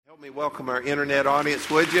Help me welcome our internet audience,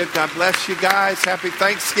 would you? God bless you guys. Happy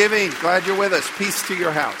Thanksgiving. Glad you're with us. Peace to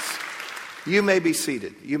your house. You may be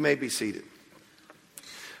seated. You may be seated.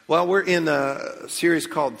 Well, we're in a series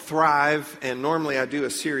called Thrive, and normally I do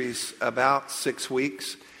a series about 6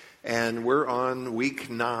 weeks, and we're on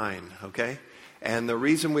week 9, okay? And the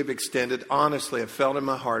reason we've extended, honestly, I felt in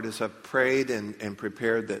my heart as I prayed and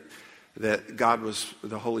prepared that God was,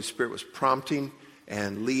 the Holy Spirit was prompting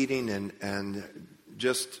and leading, and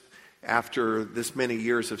just after this many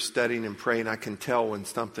years of studying and praying, I can tell when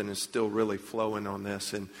something is still really flowing on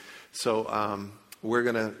this. And so we're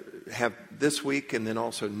going to have this week, and then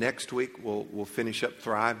also next week we'll finish up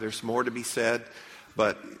Thrive. There's more to be said,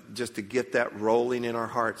 but just to get that rolling in our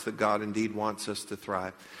hearts that God indeed wants us to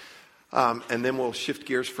thrive. And then we'll shift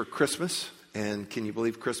gears for Christmas. And can you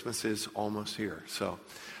believe Christmas is almost here? So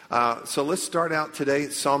let's start out today,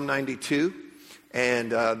 Psalm 92.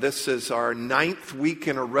 And this is our 9th week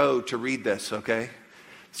in a row to read this, okay?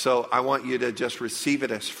 So I want you to just receive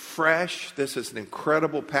it as fresh. This is an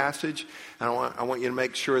incredible passage. And I want you to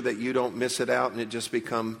make sure that you don't miss it out and it just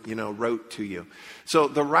become, rote to you. So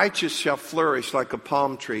the righteous shall flourish like a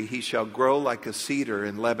palm tree. He shall grow like a cedar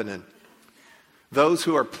in Lebanon. Those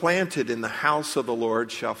who are planted in the house of the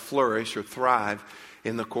Lord shall flourish or thrive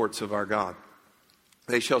in the courts of our God.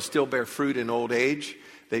 They shall still bear fruit in old age.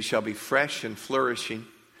 They shall be fresh and flourishing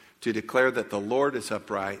to declare that the Lord is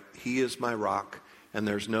upright. He is my rock, and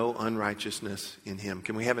there's no unrighteousness in him.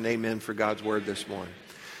 Can we have an amen for God's word this morning?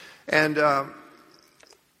 And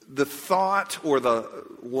the thought or the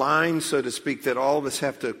line, so to speak, that all of us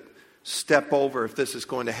have to step over if this is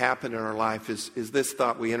going to happen in our life is this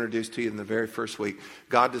thought we introduced to you in the very first week.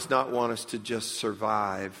 God does not want us to just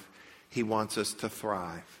survive. He wants us to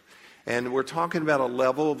thrive. And we're talking about a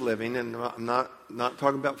level of living, and I'm not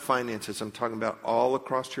talking about finances. I'm talking about all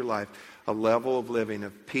across your life, a level of living,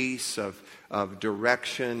 of peace, of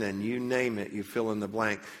direction, and you name it, you fill in the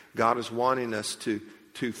blank. God is wanting us to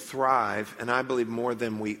thrive, and I believe more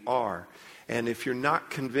than we are. And if you're not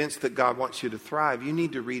convinced that God wants you to thrive, you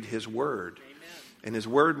need to read His Word. Amen. And His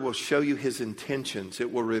Word will show you His intentions.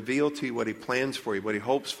 It will reveal to you what He plans for you, what He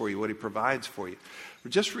hopes for you, what He provides for you.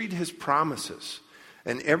 Just read His promises.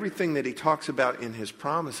 And everything that He talks about in His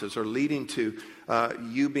promises are leading to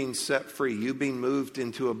you being set free, you being moved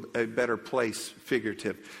into a better place,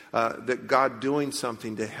 figurative. That God doing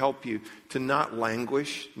something to help you to not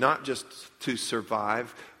languish, not just to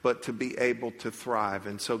survive, but to be able to thrive.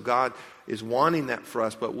 And so God is wanting that for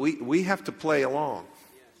us, but we have to play along.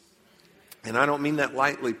 And I don't mean that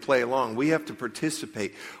lightly, play along. We have to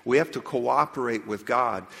participate. We have to cooperate with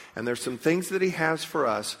God. And there's some things that He has for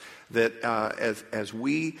us that as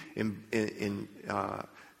we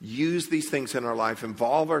use these things in our life,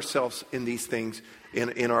 involve ourselves in these things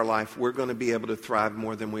in our life, we're going to be able to thrive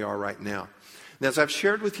more than we are right now. And as I've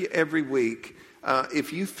shared with you every week,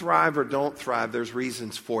 if you thrive or don't thrive, there's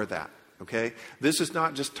reasons for that. Okay? This is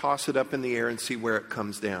not just toss it up in the air and see where it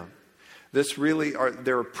comes down.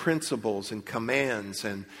 There are principles and commands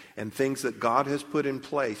and things that God has put in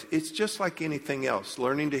place. It's just like anything else.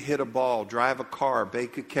 Learning to hit a ball, drive a car,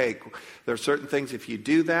 bake a cake. There are certain things, if you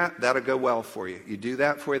do that, that'll go well for you. You do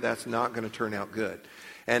that for you, that's not going to turn out good.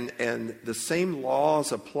 And the same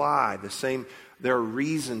laws apply, there are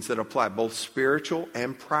reasons that apply, both spiritual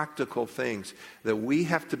and practical things that we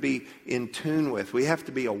have to be in tune with. We have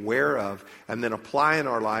to be aware of and then apply in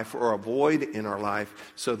our life or avoid in our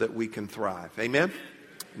life so that we can thrive. Amen?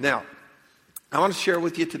 Now, I want to share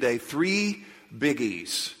with you today 3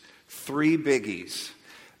 biggies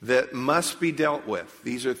that must be dealt with.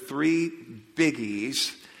 These are 3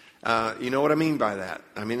 biggies. You know what I mean by that?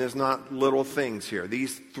 I mean, there's not little things here.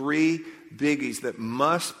 These 3 biggies that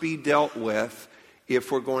must be dealt with if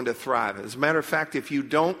we're going to thrive. As a matter of fact, if you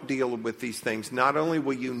don't deal with these things, not only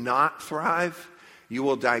will you not thrive, you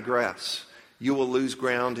will digress. You will lose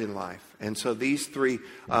ground in life. And so these 3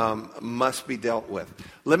 must be dealt with.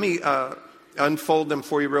 Let me unfold them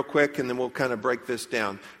for you real quick, and then we'll kind of break this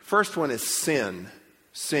down. First one is sin.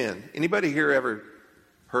 Sin. Anybody here ever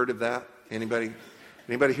heard of that? Anybody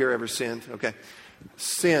here ever sinned? Okay.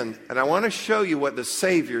 Sin. And I want to show you what the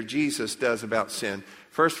Savior, Jesus, does about sin.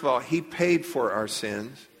 First of all, He paid for our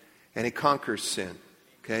sins, and He conquers sin.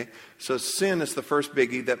 Okay? So sin is the first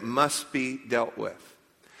biggie that must be dealt with.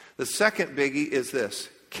 The second biggie is this: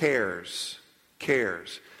 cares.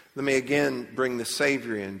 Cares. Let me again bring the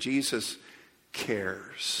Savior in. Jesus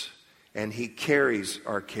cares, and He carries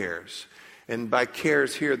our cares. And by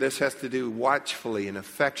cares here, this has to do watchfully and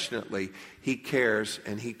affectionately. He cares,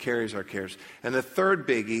 and He carries our cares. And the third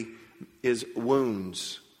biggie is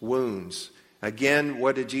wounds. Wounds. Again,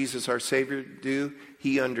 what did Jesus, our Savior, do?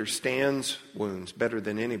 He understands wounds better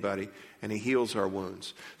than anybody, and he heals our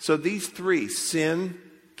wounds. So these three, sin,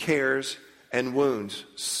 cares, and wounds,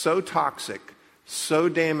 so toxic, so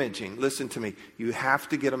damaging. Listen to me. You have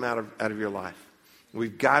to get them out of your life.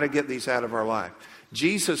 We've got to get these out of our life.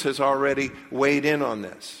 Jesus has already weighed in on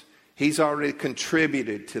this. He's already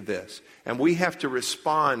contributed to this. And we have to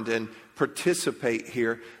respond and participate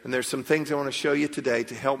here. And there's some things I want to show you today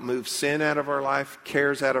to help move sin out of our life,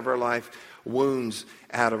 cares out of our life, wounds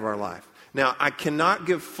out of our life. Now, I cannot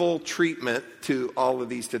give full treatment to all of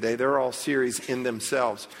these today. They're all series in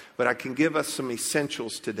themselves. But I can give us some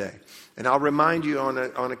essentials today. And I'll remind you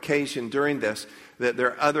on occasion during this that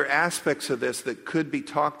there are other aspects of this that could be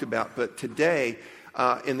talked about. But today,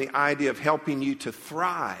 in the idea of helping you to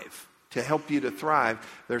thrive, there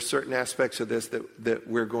are certain aspects of this that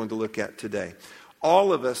we're going to look at today.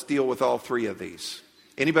 All of us deal with all three of these.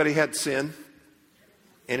 Anybody had sin?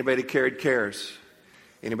 Anybody carried cares?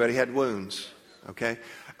 Anybody had wounds? Okay?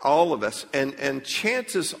 All of us. And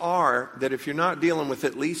chances are that if you're not dealing with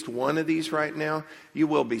at least one of these right now, you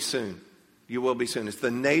will be soon. You will be soon. It's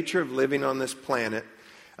the nature of living on this planet,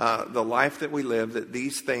 the life that we live, that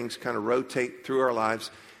these things kind of rotate through our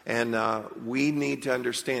lives. And we need to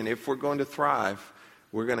understand if we're going to thrive,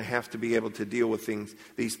 we're going to have to be able to deal with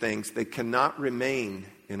these things. They cannot remain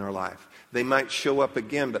in our life. They might show up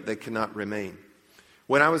again, but they cannot remain.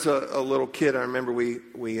 When I was a little kid, I remember we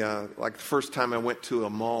like the first time I went to a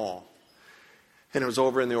mall. And it was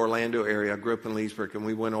over in the Orlando area. I grew up in Leesburg, and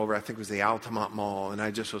we went over, I think it was the Altamont Mall, and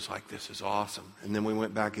I just was like, this is awesome. And then we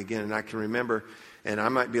went back again, and I can remember, and I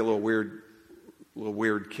might be a little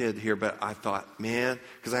weird kid here, but I thought, man,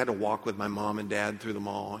 because I had to walk with my mom and dad through the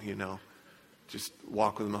mall, just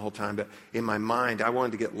walk with them the whole time. But in my mind, I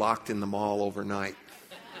wanted to get locked in the mall overnight.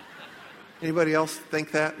 Anybody else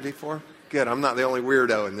think that before? Good, I'm not the only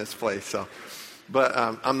weirdo in this place. So, but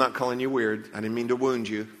I'm not calling you weird. I didn't mean to wound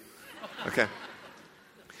you. Okay.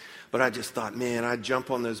 But I just thought, man, I'd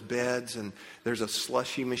jump on those beds and there's a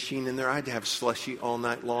slushy machine in there. I'd have slushy all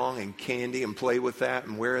night long and candy and play with that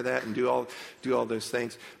and wear that and do all those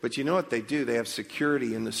things. But you know what they do? They have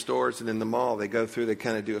security in the stores and in the mall. They go through, they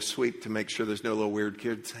kind of do a sweep to make sure there's no little weird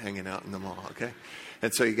kids hanging out in the mall, okay?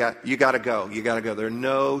 And so you got to go. There are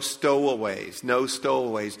no stowaways,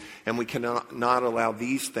 and we cannot not allow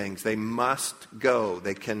these things. They must go.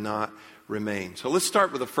 They cannot remain. So let's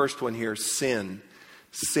start with the first one here, sin.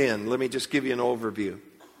 Sin. Let me just give you an overview.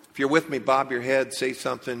 If you're with me, bob your head, say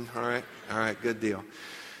something. All right, good deal.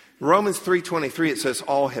 Romans 3:23, it says,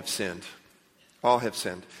 all have sinned. All have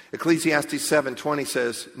sinned. Ecclesiastes 7:20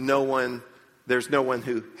 says, there's no one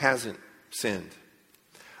who hasn't sinned.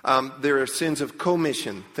 There are sins of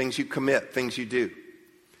commission, things you commit, things you do.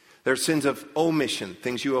 There are sins of omission,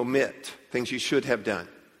 things you omit, things you should have done.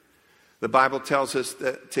 The Bible tells us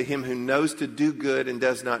that to him who knows to do good and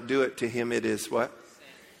does not do it, to him it is what?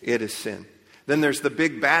 It is sin. Then there's the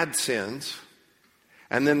big bad sins.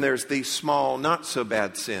 And then there's the small not so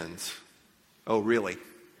bad sins. Oh, really?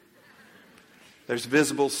 There's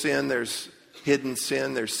visible sin. There's hidden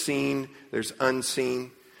sin. There's seen. There's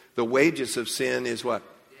unseen. The wages of sin is what?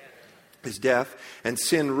 Is death. And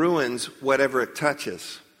sin ruins whatever it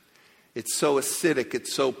touches. It's so acidic.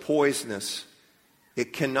 It's so poisonous.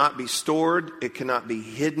 It cannot be stored. It cannot be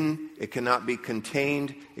hidden. It cannot be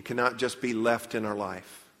contained. It cannot just be left in our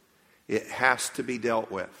life. It has to be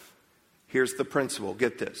dealt with. Here's the principle.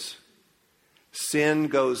 Get this. Sin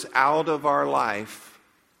goes out of our life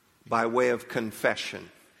by way of confession.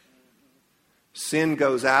 Sin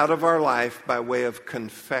goes out of our life by way of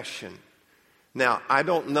confession. Now, I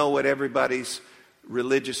don't know what everybody's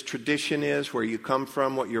religious tradition is, where you come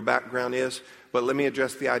from, what your background is, but let me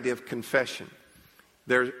address the idea of confession.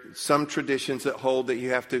 There are some traditions that hold that you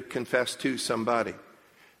have to confess to somebody.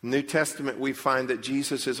 New Testament, we find that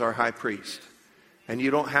Jesus is our high priest. And you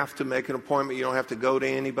don't have to make an appointment. You don't have to go to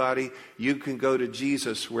anybody. You can go to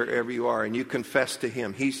Jesus wherever you are, and you confess to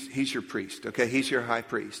him. He's your priest, okay? He's your high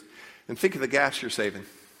priest. And think of the gas you're saving.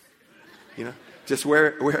 Just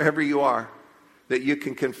wherever you are, that you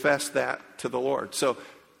can confess that to the Lord. So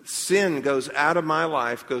sin goes out of my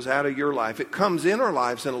life, goes out of your life. It comes in our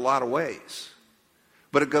lives in a lot of ways.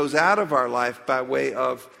 But it goes out of our life by way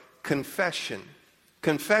of confession.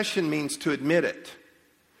 Confession means to admit it,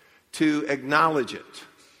 to acknowledge it,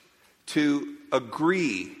 to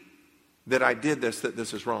agree that I did this, that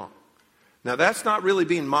this is wrong. Now, that's not really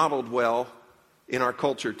being modeled well in our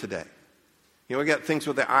culture today. We got things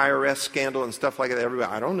with the IRS scandal and stuff like that.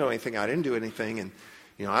 Everybody, I don't know anything, I didn't do anything, and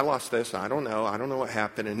I lost this, I don't know what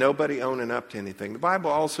happened, and nobody owning up to anything. The Bible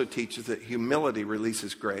also teaches that humility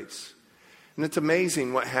releases grace. And it's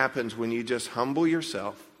amazing what happens when you just humble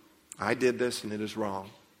yourself. I did this and it is wrong.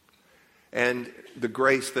 And the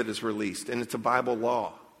grace that is released. And it's a Bible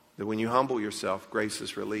law that when you humble yourself, grace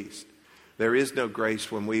is released. There is no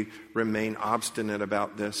grace when we remain obstinate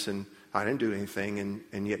about this and I didn't do anything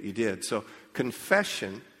and yet you did. So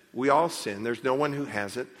confession, we all sin. There's no one who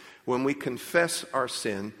hasn't. When we confess our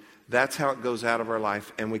sin, that's how it goes out of our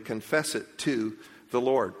life, and we confess it to the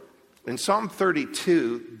Lord. In Psalm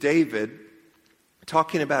 32, David,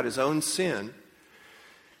 talking about his own sin,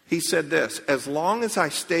 he said this, as long as I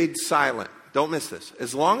stayed silent, don't miss this,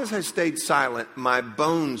 as long as I stayed silent, my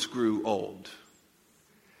bones grew old.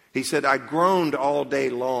 He said, I groaned all day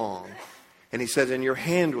long. And he said, and your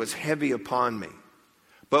hand was heavy upon me.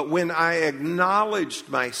 But when I acknowledged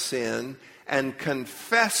my sin and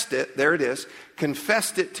confessed it, there it is,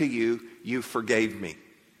 confessed it to you, you forgave me.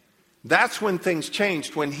 That's when things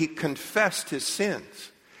changed, when he confessed his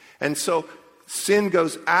sins. And so sin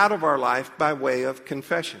goes out of our life by way of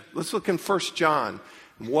confession. Let's look in 1 John.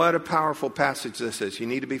 What a powerful passage this is. You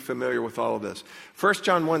need to be familiar with all of this. 1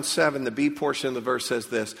 John 1:7, the B portion of the verse says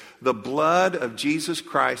this, the blood of Jesus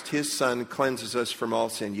Christ, his son, cleanses us from all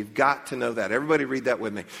sin. You've got to know that. Everybody read that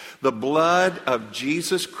with me. The blood of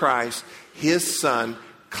Jesus Christ, his son,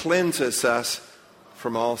 cleanses us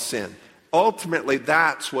from all sin. Ultimately,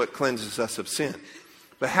 that's what cleanses us of sin.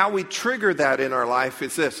 But how we trigger that in our life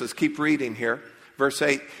is this. Let's keep reading here. Verse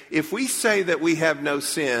 8, if we say that we have no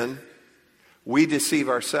sin, we deceive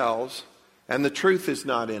ourselves, and the truth is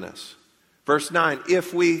not in us. Verse 9,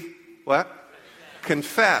 if we, what?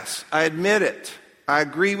 Confess. I admit it. I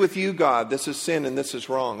agree with you, God. This is sin and this is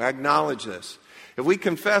wrong. I acknowledge this. If we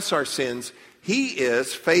confess our sins, he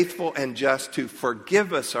is faithful and just to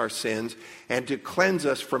forgive us our sins and to cleanse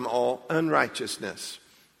us from all unrighteousness.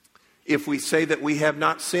 If we say that we have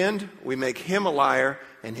not sinned, we make him a liar,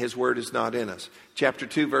 and his word is not in us. Chapter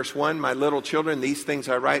 2, verse 1, my little children, these things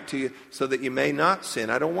I write to you so that you may not sin.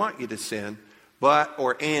 I don't want you to sin.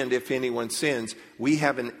 And if anyone sins, we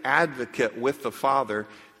have an advocate with the Father,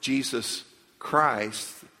 Jesus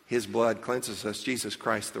Christ. His blood cleanses us, Jesus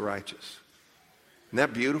Christ the righteous. Isn't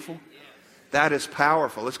that beautiful? That is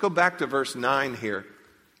powerful. Let's go back to verse 9 here.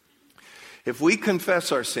 If we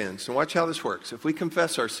confess our sins, and watch how this works. If we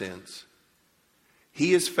confess our sins,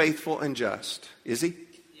 he is faithful and just. Is he?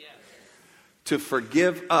 Yes. To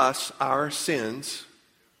forgive us our sins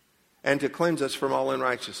and to cleanse us from all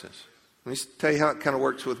unrighteousness. Let me tell you how it kind of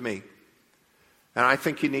works with me. And I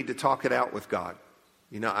think you need to talk it out with God.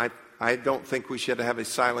 You know, I don't think we should have a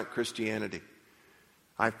silent Christianity.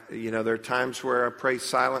 There are times where I pray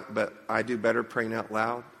silent, but I do better praying out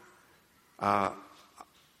loud.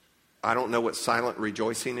 I don't know what silent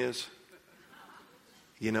rejoicing is.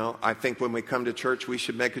 You know, I think when we come to church, we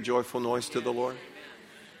should make a joyful noise to the Lord.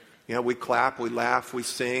 You know, we clap, we laugh, we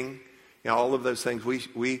sing. You know, all of those things.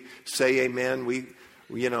 We say amen.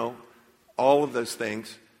 All of those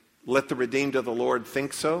things. Let the redeemed of the Lord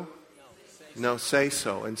think so. No, say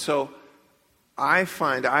so. And so I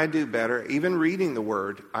find I do better, even reading the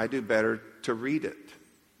word, I do better to read it,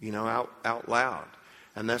 out loud.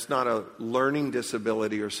 And that's not a learning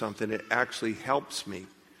disability or something. It actually helps me.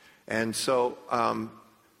 And so,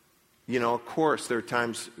 of course, there are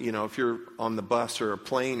times, if you're on the bus or a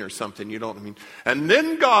plane or something, and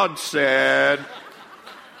then God said,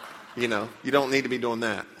 you don't need to be doing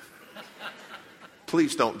that.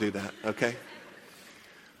 Please don't do that, okay?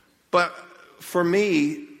 But for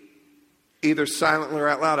me, either silently or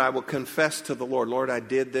out loud, I will confess to the Lord, Lord, I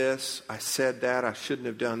did this, I said that, I shouldn't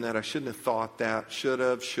have done that, I shouldn't have thought that,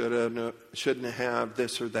 shouldn't have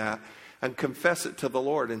this or that, and confess it to the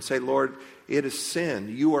Lord and say, Lord, it is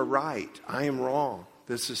sin. You are right. I am wrong.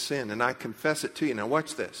 This is sin, and I confess it to you. Now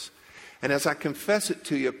watch this. And as I confess it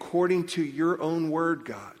to you according to your own word,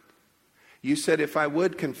 God, you said if I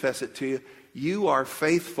would confess it to you, you are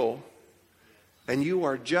faithful and you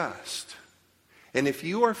are just. And if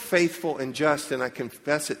you are faithful and just and I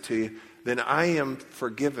confess it to you, then I am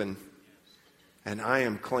forgiven and I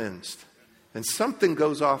am cleansed. And something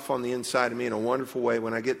goes off on the inside of me in a wonderful way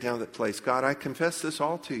when I get down to that place. God, I confess this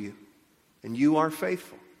all to you. And you are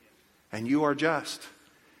faithful and you are just.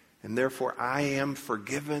 And therefore I am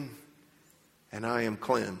forgiven and I am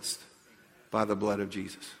cleansed by the blood of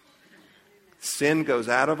Jesus. Sin goes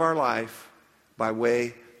out of our life by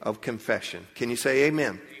way of confession. Can you say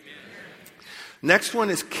amen? Next one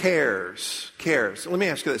is cares. Cares. Let me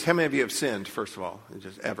ask you this. How many of you have sinned, first of all?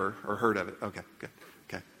 Just ever or heard of it? Okay, good.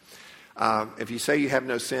 Okay. If you say you have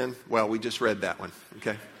no sin, well, we just read that one.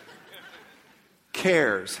 Okay.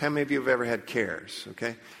 Cares. How many of you have ever had cares?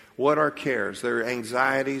 Okay. What are cares? They're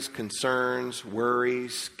anxieties, concerns,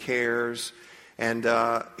 worries, cares. And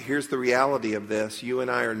here's the reality of this. You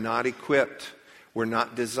and I are not equipped. We're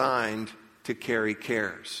not designed to carry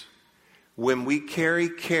cares. When we carry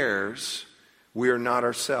cares, we are not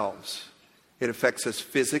ourselves. It affects us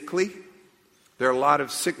physically. There are a lot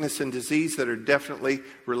of sickness and disease that are definitely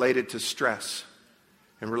related to stress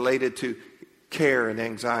and related to care and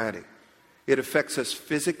anxiety. It affects us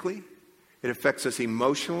physically. It affects us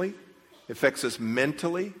emotionally. It affects us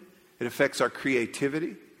mentally. It affects our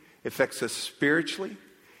creativity. It affects us spiritually.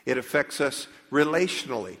 It affects us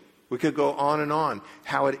relationally. We could go on and on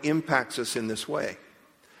how it impacts us in this way.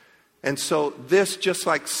 And so this, just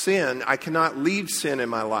like sin, I cannot leave sin in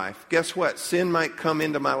my life. Guess what? Sin might come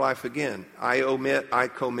into my life again. I omit, I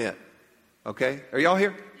commit. Okay? Are y'all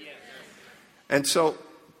here? Yes. And so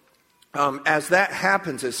as that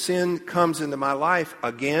happens, as sin comes into my life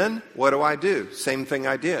again, what do? Same thing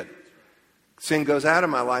I did. Sin goes out of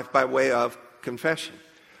my life by way of confession.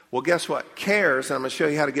 Well, guess what? Cares, and I'm going to show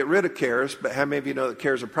you how to get rid of cares, but how many of you know that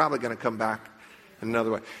cares are probably going to come back in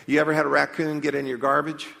another way? You ever had a raccoon get in your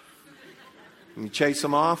garbage? And you chase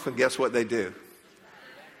them off, and guess what they do?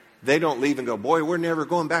 They don't leave and go, boy, we're never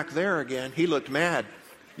going back there again. He looked mad,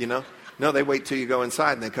 you know. No, they wait till you go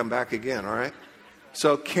inside and they come back again, all right?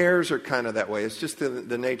 So cares are kind of that way. It's just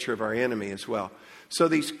the nature of our enemy as well. So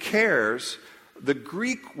these cares, the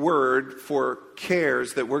Greek word for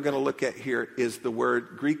cares that we're going to look at here is the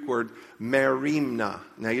Greek word merimna.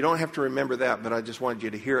 Now, you don't have to remember that, but I just wanted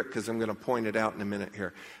you to hear it because I'm going to point it out in a minute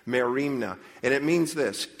here. Merimna. And it means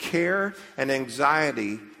this: care and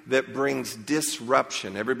anxiety that brings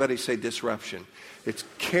disruption. Everybody say disruption. It's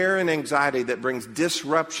care and anxiety that brings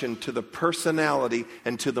disruption to the personality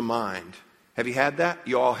and to the mind. Have you had that?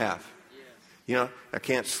 You all have. You know, I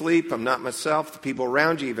can't sleep. I'm not myself. The people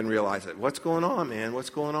around you even realize it. What's going on, man? What's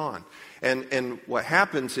going on? And what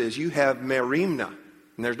happens is you have merimna.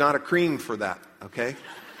 And there's not a cream for that, okay?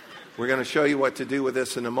 We're going to show you what to do with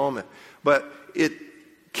this in a moment. But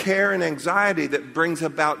care and anxiety that brings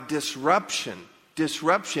about disruption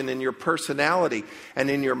in your personality and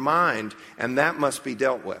in your mind. And that must be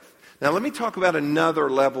dealt with. Now, let me talk about another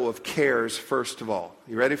level of cares first of all.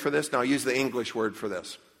 You ready for this? Now, I'll use the English word for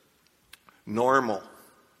this. Normal.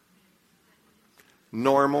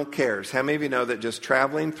 Normal cares. How many of you know that just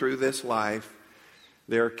traveling through this life,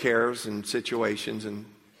 there are cares and situations and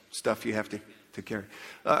stuff you have to carry?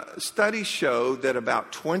 Studies show that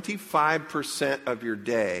about 25% of your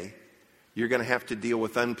day, you're going to have to deal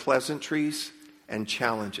with unpleasantries and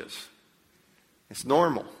challenges. It's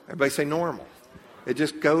normal. Everybody say normal. It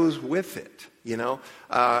just goes with it, you know.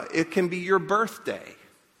 It can be your birthday.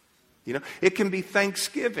 You know, it can be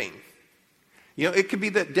Thanksgiving. You know, it could be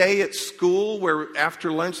that day at school where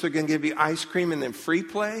after lunch they're going to give you ice cream and then free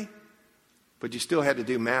play, but you still had to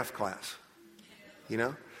do math class, you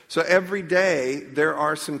know. So every day there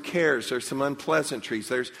are some cares, there's some unpleasantries,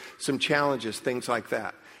 there's some challenges, things like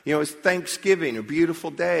that. You know, it's Thanksgiving, a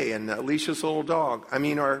beautiful day, and Alicia's little dog,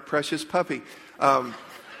 our precious puppy,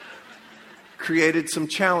 created some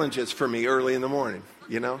challenges for me early in the morning,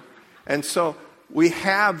 you know. And so we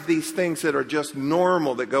have these things that are just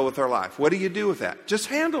normal that go with our life. What do you do with that? Just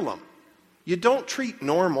handle them. You don't treat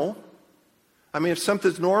normal. If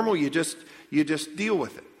something's normal, you just deal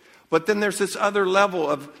with it. But then there's this other level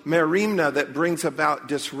of merimna that brings about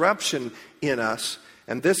disruption in us,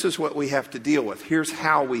 and this is what we have to deal with. Here's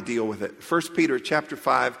how we deal with it. 1 Peter chapter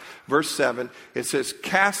 5, verse 7, it says,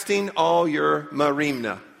 casting all your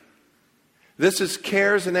merimna. This is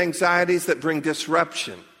cares and anxieties that bring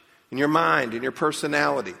disruption in your mind, in your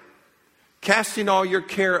personality. Casting all your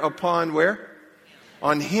care upon where?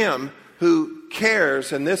 On Him who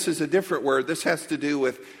cares, and this is a different word. This has to do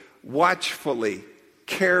with watchfully,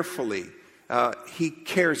 carefully. He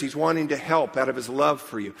cares. He's wanting to help out of His love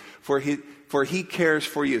for you. For He cares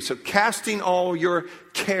for you. So casting all your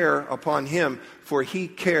care upon Him, for He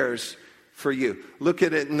cares for you. Look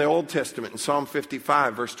at it in the Old Testament, in Psalm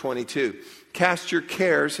 55, verse 22. Cast your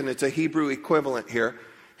cares, and it's a Hebrew equivalent here.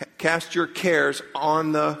 Cast your cares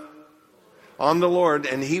on the Lord,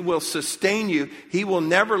 and He will sustain you. He will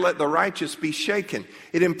never let the righteous be shaken.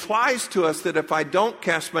 It implies to us that if I don't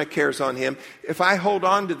cast my cares on Him, if I hold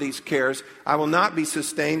on to these cares, I will not be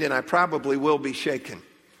sustained, and I probably will be shaken.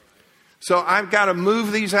 So I've got to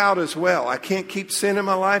move these out as well. I can't keep sin in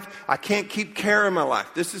my life. I can't keep care in my life.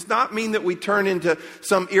 This does not mean that we turn into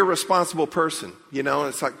some irresponsible person. You know,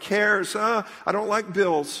 it's like cares. I don't like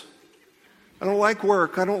bills. I don't like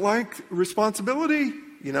work. I don't like responsibility.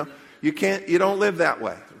 You know, you don't live that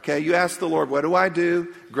way. Okay. You ask the Lord, what do I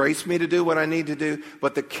do? Grace me to do what I need to do.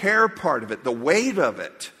 But the care part of it, the weight of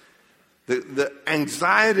it, The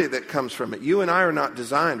anxiety that comes from it. You and I are not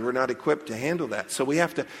designed. We're not equipped to handle that. So we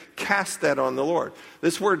have to cast that on the Lord.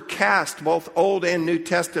 This word cast, both Old and New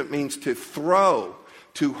Testament, means to throw,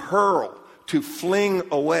 to hurl, to fling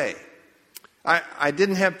away. I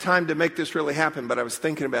didn't have time to make this really happen, but I was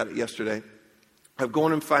thinking about it yesterday. Of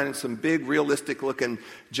going and finding some big, realistic-looking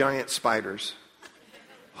giant spiders,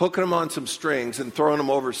 hooking them on some strings and throwing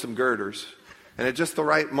them over some girders, and at just the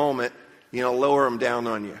right moment, lower them down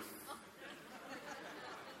on you.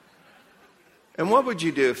 And what would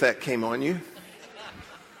you do if that came on you?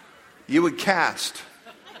 You would cast.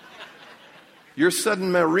 Your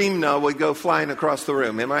sudden merimna would go flying across the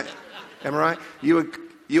room. Am I right? You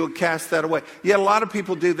would cast that away. Yet a lot of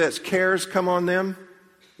people do this. Cares come on them,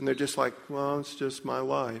 and they're just like, well, it's just my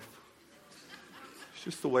life. It's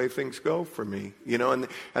just the way things go for me.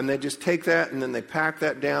 And they just take that, and then they pack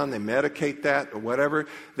that down, they medicate that, or whatever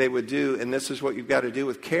they would do. And this is what you've got to do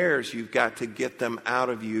with cares. You've got to get them out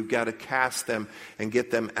of you. You've got to cast them and get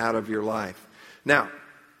them out of your life. Now,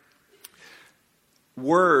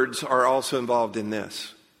 words are also involved in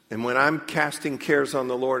this. And when I'm casting cares on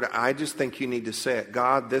the Lord, I just think you need to say it.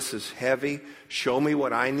 God, this is heavy. Show me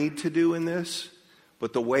what I need to do in this.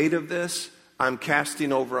 But the weight of this, I'm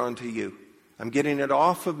casting over onto you. I'm getting it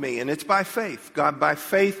off of me. And it's by faith. God, by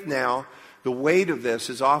faith now, the weight of this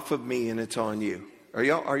is off of me and it's on you. Are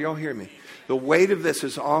y'all hearing me? The weight of this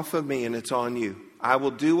is off of me and it's on you. I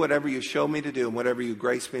will do whatever you show me to do and whatever you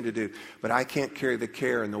grace me to do. But I can't carry the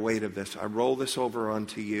care and the weight of this. I roll this over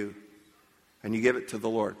onto you. And you give it to the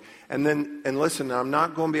Lord. And listen, I'm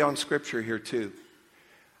not going beyond Scripture here too.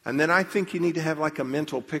 And then I think you need to have like a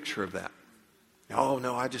mental picture of that. Oh,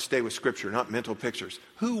 no, I just stay with Scripture, not mental pictures.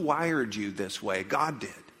 Who wired you this way? God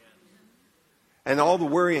did. And all the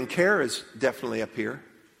worry and care is definitely up here.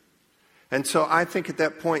 And so I think at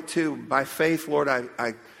that point too, by faith, Lord,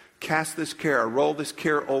 I cast this care, I roll this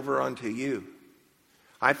care over onto you.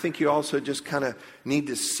 I think you also just kind of need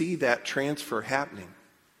to see that transfer happening.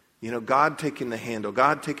 God taking the handle,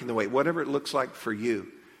 God taking the weight, whatever it looks like for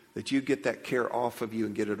you, that you get that care off of you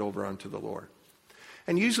and get it over onto the Lord.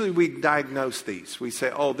 And usually we diagnose these. We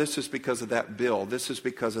say, oh, this is because of that bill. This is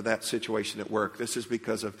because of that situation at work. This is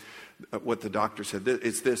because of what the doctor said.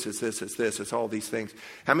 It's this, it's this, it's this. It's all these things.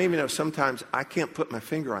 How many of you know sometimes I can't put my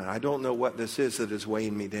finger on it. I don't know what this is that is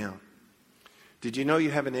weighing me down. Did you know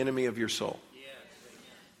you have an enemy of your soul?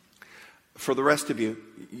 Yes. For the rest of you,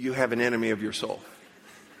 you have an enemy of your soul.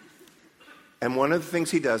 And one of the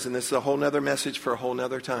things he does, and this is a whole nother message for a whole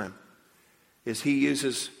nother time, is he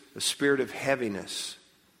uses a spirit of heaviness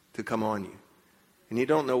to come on you. And you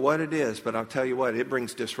don't know what it is, but I'll tell you what, it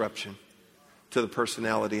brings disruption to the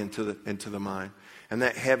personality and to the mind. And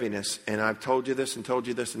that heaviness, and I've told you this and told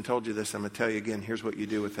you this and told you this, I'm going to tell you again, here's what you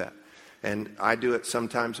do with that. And I do it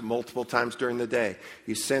sometimes, multiple times during the day.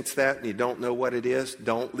 You sense that and you don't know what it is,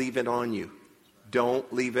 don't leave it on you.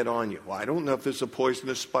 Don't leave it on you. Well, I don't know if there's a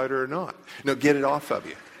poisonous spider or not. No, get it off of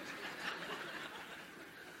you.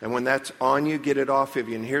 And when that's on you, get it off of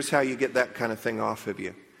you. And here's how you get that kind of thing off of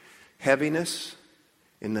you. Heaviness,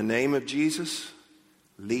 in the name of Jesus,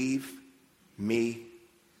 leave me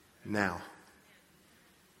now.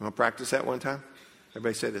 You want to practice that one time?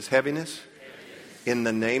 Everybody say this. Heaviness, in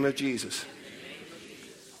the name of Jesus,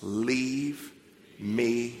 leave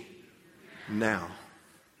me now.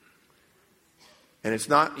 And it's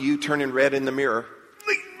not you turning red in the mirror.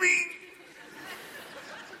 Leave me.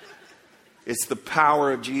 It's the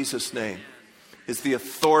power of Jesus' name. It's the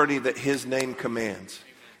authority that his name commands.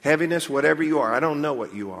 Heaviness, whatever you are. I don't know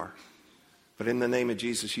what you are. But in the name of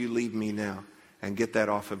Jesus, you leave me now and get that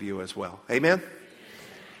off of you as well. Amen?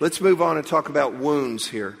 Let's move on and talk about wounds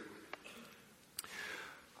here.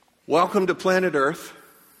 Welcome to planet Earth.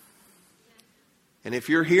 And if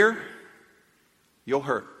you're here, you'll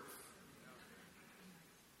hurt.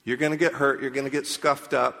 You're going to get hurt. You're going to get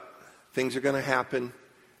scuffed up. Things are going to happen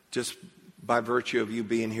just by virtue of you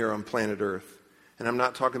being here on planet Earth. And I'm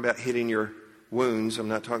not talking about hitting your wounds. I'm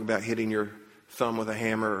not talking about hitting your thumb with a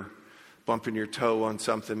hammer or bumping your toe on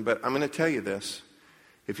something. But I'm going to tell you this.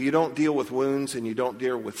 If you don't deal with wounds and you don't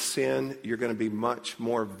deal with sin, you're going to be much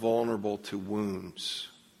more vulnerable to wounds.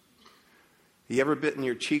 You ever bitten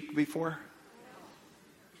your cheek before?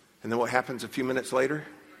 And then what happens a few minutes later?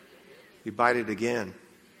 You bite it again.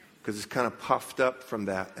 Because it's kind of puffed up from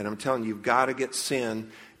that. And I'm telling you, you've got to get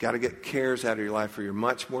sin, got to get cares out of your life, or you're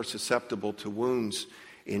much more susceptible to wounds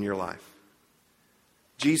in your life.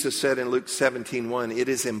 Jesus said in Luke 17:1, it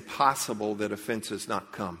is impossible that offenses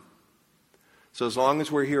not come. So as long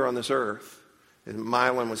as we're here on this earth, and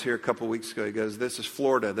Mylan was here a couple weeks ago, he goes, this is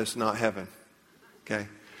Florida, this is not heaven. Okay?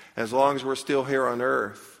 As long as we're still here on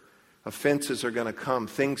earth, Offenses are going to come.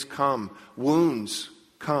 Things come. Wounds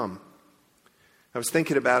come. I was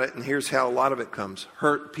thinking about it, and here's how a lot of it comes.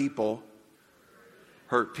 Hurt people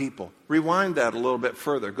hurt people. Rewind that a little bit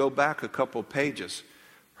further. Go back a couple pages.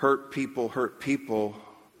 Hurt people hurt people.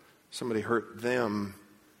 Somebody hurt them.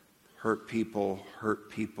 Hurt people hurt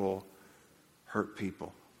people hurt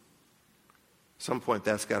people. At some point,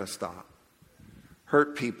 that's got to stop.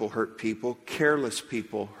 Hurt people hurt people. Careless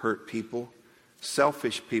people hurt people.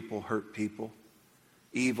 Selfish people hurt people.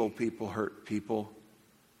 Evil people hurt people.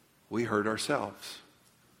 We hurt ourselves.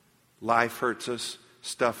 Life hurts us.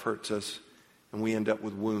 Stuff hurts us. And we end up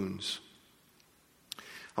with wounds.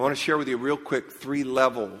 I want to share with you real quick three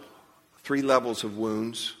levels of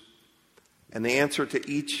wounds. And the answer to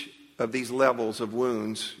each of these levels of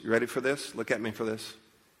wounds, you ready for this? Look at me for this.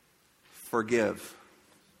 Forgive.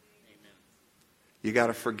 Amen. You got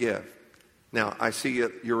to forgive. Now, I see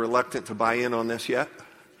you're reluctant to buy in on this yet.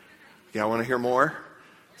 Yeah, I want to hear more.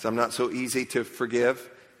 So I'm not so easy to forgive.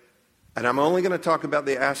 And I'm only going to talk about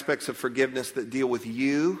the aspects of forgiveness that deal with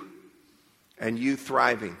you and you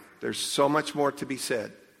thriving. There's so much more to be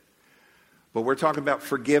said. But we're talking about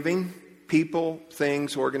forgiving people,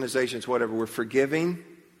 things, organizations, whatever. We're forgiving.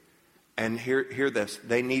 And hear this.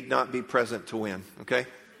 They need not be present to win. Okay?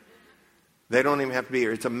 They don't even have to be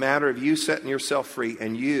here. It's a matter of you setting yourself free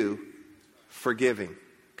and you forgiving.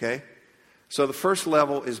 Okay? So the first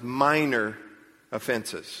level is minor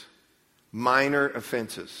offenses. Minor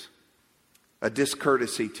offenses. A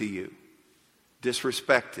discourtesy to you.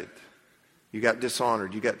 Disrespected. You got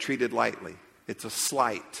dishonored. You got treated lightly. It's a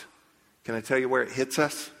slight. Can I tell you where it hits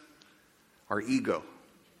us? Our ego.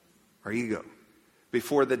 Our ego.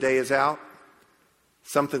 Before the day is out,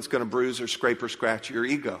 something's going to bruise or scrape or scratch your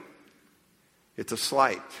ego. It's a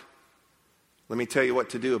slight. Let me tell you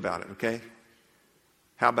what to do about it, okay?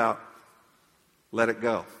 How about let it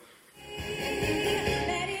go?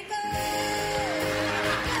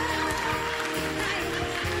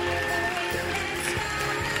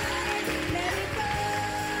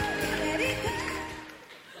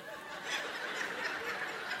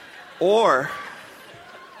 Or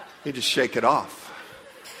you just shake it off.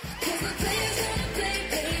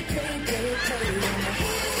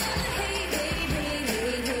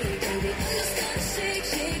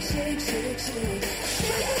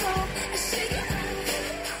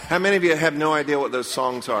 How many of you have no idea what those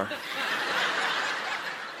songs are?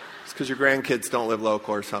 It's because your grandkids don't live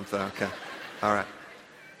local or something. Okay. All right.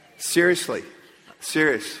 Seriously.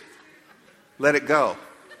 Serious. Let it go.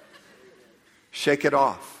 Shake it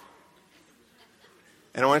off.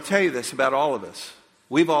 And I want to tell you this about all of us.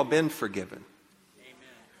 We've all been forgiven.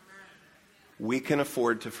 We can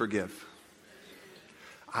afford to forgive.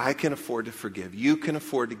 I can afford to forgive. You can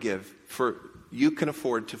afford to give. You can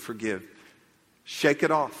afford to forgive. Shake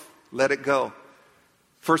it off. Let it go.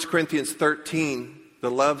 1 Corinthians 13,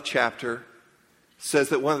 the love chapter, says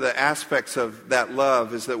that one of the aspects of that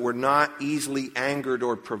love is that we're not easily angered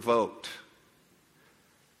or provoked.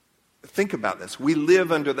 Think about this. We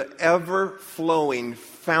live under the ever-flowing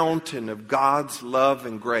fountain of God's love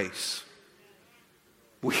and grace.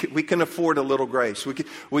 We can afford a little grace.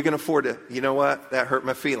 We can afford to, you know what? That hurt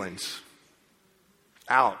my feelings.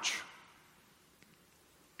 Ouch.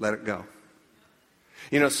 Let it go.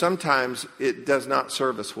 You know, sometimes it does not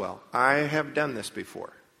serve us well. I have done this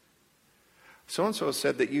before. So-and-so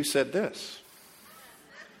said that you said this.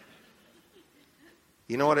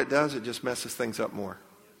 You know what it does? It just messes things up more.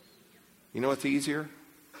 You know what's easier?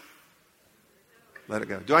 Let it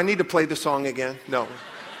go. Do I need to play the song again? No.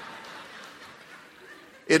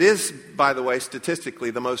 It is, by the way,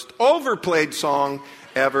 statistically, the most overplayed song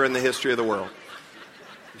ever in the history of the world.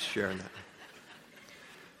 Just sharing that.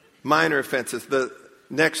 Minor offenses. The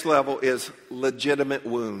next level is legitimate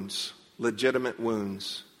wounds. Legitimate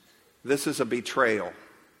wounds. This is a betrayal.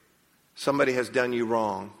 Somebody has done you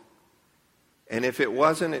wrong. And if it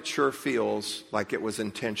wasn't, it sure feels like it was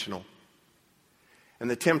intentional. And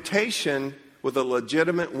the temptation with a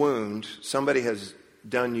legitimate wound, somebody has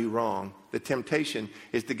done you wrong, the temptation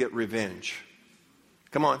is to get revenge.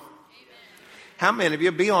 Come on. Amen. How many of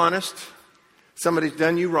you, be honest, somebody's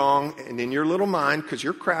done you wrong, and in your little mind, because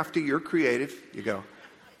you're crafty, you're creative, you go,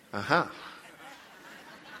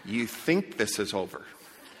 you think this is over.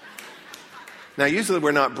 Now, usually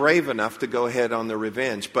we're not brave enough to go ahead on the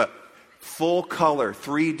revenge, but full color,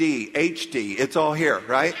 3D, HD, it's all here,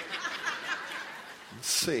 right? Let's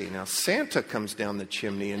see. Now, Santa comes down the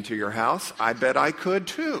chimney into your house. I bet I could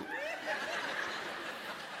too.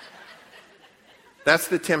 That's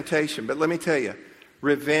the temptation. But let me tell you,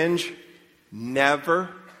 revenge never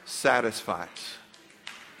satisfies.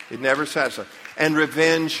 It never satisfies. And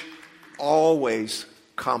revenge always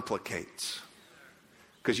complicates.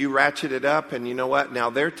 Because you ratchet it up and you know what? Now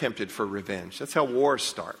they're tempted for revenge. That's how wars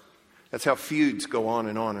start. That's how feuds go on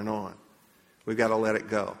and on and on. We've got to let it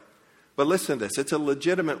go. But listen to this. It's a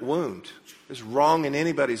legitimate wound. It's wrong in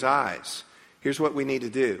anybody's eyes. Here's what we need to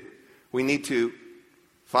do. We need to,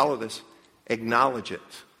 follow this, acknowledge it.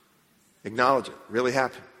 Acknowledge it. Really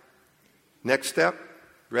happened. Next step.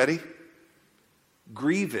 Ready?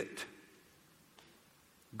 Grieve it.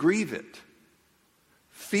 Grieve it.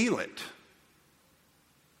 Feel it.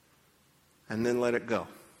 And then let it go.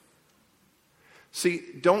 See,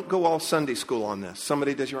 don't go all Sunday school on this.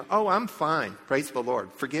 Somebody does your, oh, I'm fine. Praise the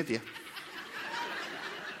Lord. Forgive you.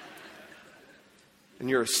 And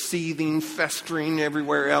you're seething, festering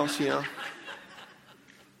everywhere else, you know.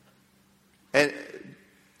 And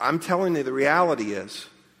I'm telling you, the reality is,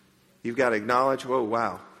 you've got to acknowledge, whoa,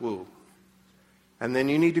 wow, whoa. And then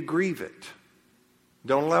you need to grieve it.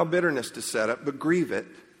 Don't allow bitterness to set up, but grieve it.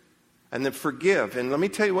 And then forgive. And let me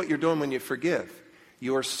tell you what you're doing when you forgive.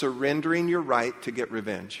 You are surrendering your right to get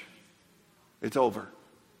revenge. It's over.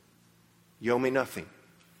 You owe me nothing.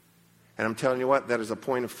 And I'm telling you what, that is a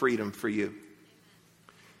point of freedom for you.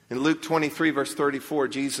 In Luke 23, verse 34,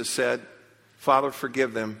 Jesus said, Father,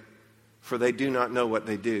 forgive them, for they do not know what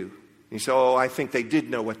they do. And you say, oh, I think they did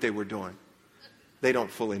know what they were doing. They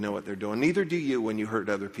don't fully know what they're doing. Neither do you when you hurt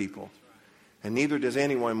other people. And neither does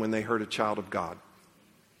anyone when they hurt a child of God.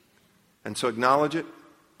 And so acknowledge it,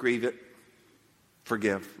 grieve it,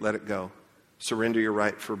 forgive, let it go. Surrender your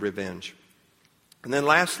right for revenge. And then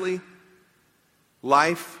lastly,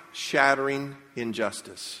 life-shattering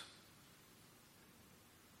injustice.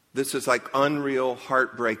 This is like unreal,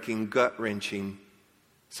 heartbreaking, gut-wrenching.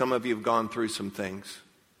 Some of you have gone through some things.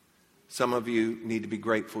 Some of you need to be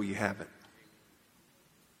grateful you haven't.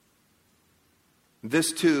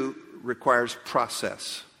 This too requires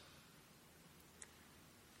process.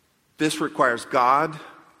 This requires God.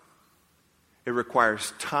 It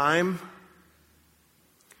requires time.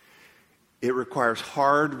 It requires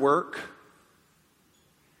hard work.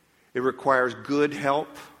 It requires good help.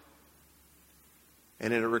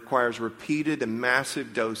 And it requires repeated and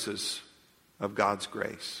massive doses of God's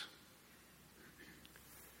grace.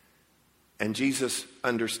 And Jesus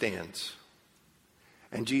understands.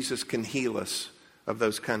 And Jesus can heal us of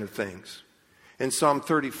those kind of things. In Psalm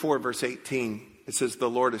 34, verse 18, it says, the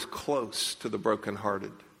Lord is close to the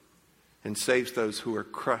brokenhearted and saves those who are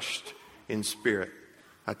crushed in spirit.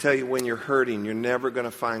 I tell you, when you're hurting, you're never going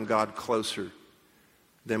to find God closer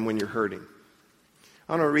than when you're hurting.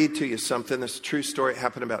 I want to read to you something. This is a true story. It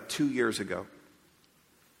happened about 2 years ago.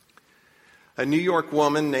 A New York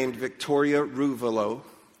woman named Victoria Ruvalo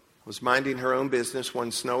was minding her own business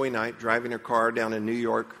one snowy night, driving her car down a New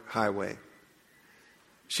York highway.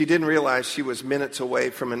 She didn't realize she was minutes away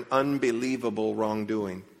from an unbelievable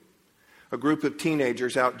wrongdoing. A group of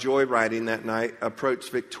teenagers out joyriding that night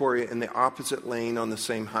approached Victoria in the opposite lane on the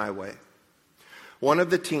same highway. One of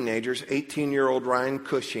the teenagers, 18-year-old Ryan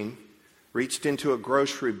Cushing, reached into a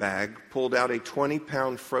grocery bag, pulled out a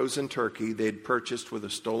 20-pound frozen turkey they had purchased with a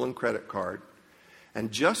stolen credit card, and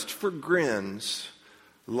just for grins,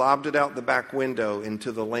 lobbed it out the back window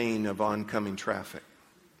into the lane of oncoming traffic.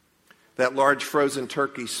 That large frozen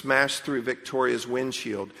turkey smashed through Victoria's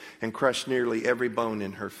windshield and crushed nearly every bone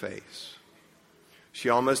in her face. She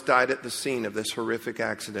almost died at the scene of this horrific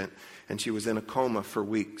accident, and she was in a coma for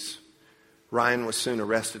weeks. Ryan was soon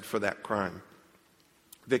arrested for that crime.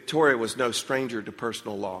 Victoria was no stranger to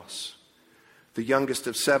personal loss. The youngest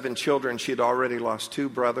of 7 children, she had already lost 2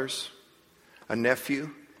 brothers, a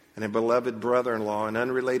nephew, and a beloved brother-in-law in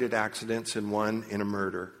unrelated accidents, and one in a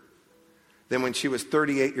murder. Then when she was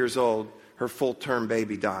 38 years old, her full-term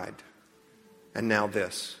baby died. And now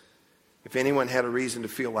this. If anyone had a reason to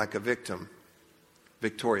feel like a victim,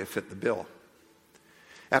 Victoria fit the bill.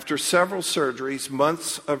 After several surgeries,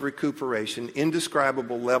 months of recuperation,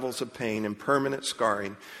 indescribable levels of pain, and permanent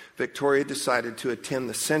scarring, Victoria decided to attend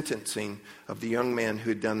the sentencing of the young man who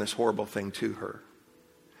had done this horrible thing to her.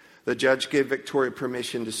 The judge gave Victoria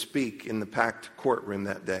permission to speak in the packed courtroom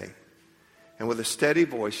that day. And with a steady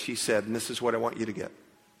voice, she said, and this is what I want you to get.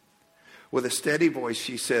 With a steady voice,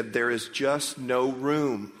 she said, there is just no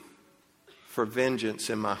room for vengeance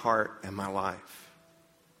in my heart and my life.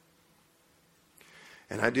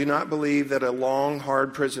 And I do not believe that a long,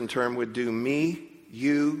 hard prison term would do me,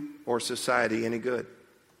 you, or society any good.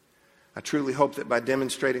 I truly hope that by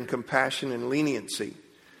demonstrating compassion and leniency,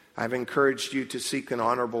 I've encouraged you to seek an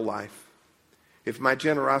honorable life. If my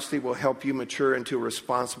generosity will help you mature into a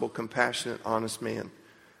responsible, compassionate, honest man,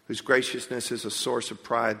 whose graciousness is a source of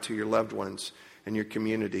pride to your loved ones and your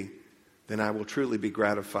community, then I will truly be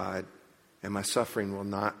gratified and my suffering will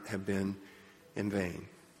not have been in vain.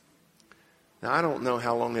 Now, I don't know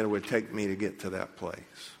how long it would take me to get to that place.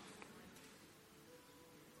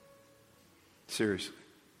 Seriously.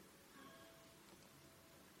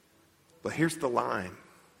 But here's the line.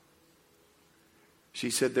 She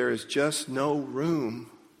said, there is just no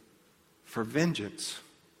room for vengeance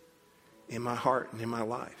in my heart and in my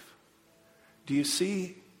life. Do you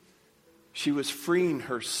see? She was freeing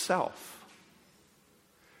herself.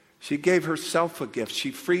 She gave herself a gift.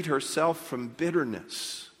 She freed herself from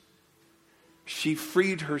bitterness. She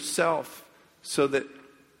freed herself so that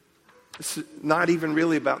it's not even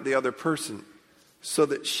really about the other person, so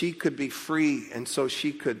that she could be free and so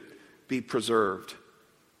she could be preserved.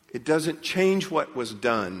 It doesn't change what was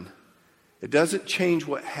done. It doesn't change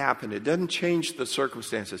what happened. It doesn't change the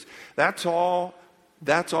circumstances. That's all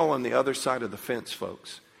on the other side of the fence,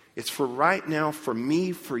 folks. It's for right now, for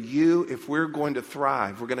me, for you. If we're going to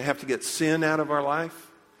thrive, we're going to have to get sin out of our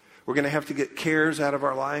life. We're going to have to get cares out of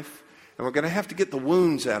our life. And we're going to have to get the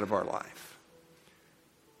wounds out of our life.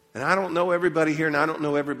 And I don't know everybody here, and I don't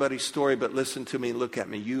know everybody's story, but listen to me, look at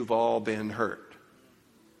me. You've all been hurt.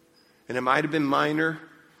 And it might have been minor,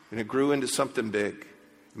 and it grew into something big.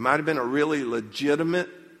 It might have been a really legitimate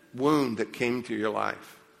wound that came to your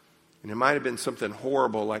life. And it might have been something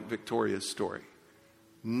horrible like Victoria's story.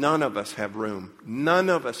 None of us have room. None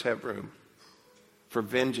of us have room for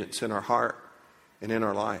vengeance in our heart and in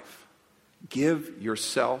our life. Give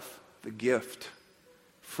yourself the gift.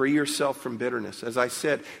 Free yourself from bitterness. As I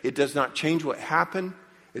said, it does not change what happened.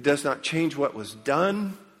 It does not change what was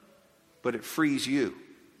done. But it frees you.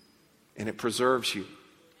 And it preserves you.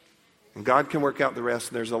 And God can work out the rest.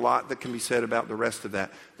 And there's a lot that can be said about the rest of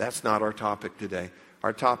that. That's not our topic today.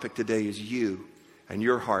 Our topic today is you and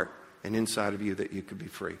your heart and inside of you that you could be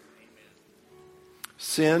free.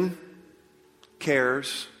 Sin,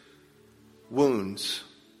 cares, wounds.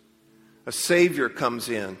 A Savior comes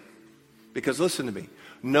in. Because listen to me.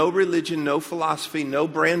 No religion, no philosophy, no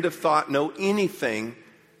brand of thought, no anything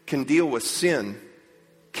can deal with sin,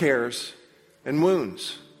 cares, and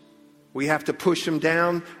wounds. We have to push them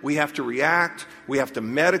down. We have to react. We have to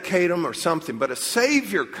medicate them or something. But a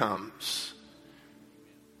Savior comes.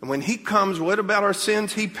 And when He comes, what about our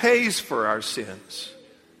sins? He pays for our sins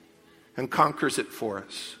and conquers it for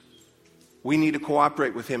us. We need to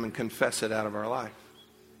cooperate with Him and confess it out of our life.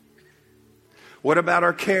 What about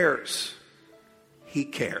our cares? He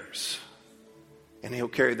cares. And He'll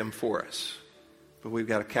carry them for us. But we've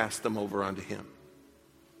got to cast them over onto Him.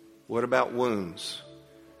 What about wounds?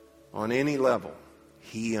 On any level,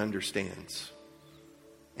 He understands.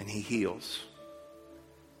 And He heals.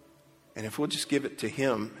 And if we'll just give it to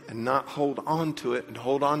Him and not hold on to it and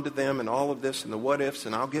hold on to them and all of this and the what ifs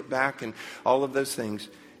and I'll get back and all of those things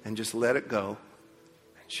and just let it go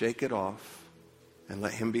and shake it off and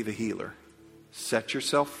let Him be the healer. Set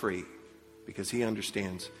yourself free because He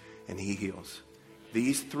understands and He heals.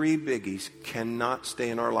 These three biggies cannot stay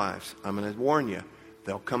in our lives. I'm going to warn you.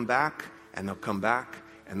 They'll come back and they'll come back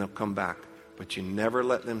and they'll come back. But you never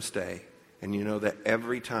let them stay. And you know that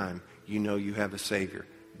every time you know you have a Savior.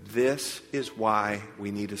 This is why we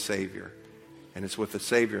need a Savior. And it's with a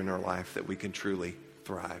Savior in our life that we can truly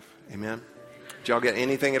thrive. Amen? Did y'all get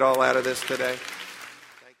anything at all out of this today?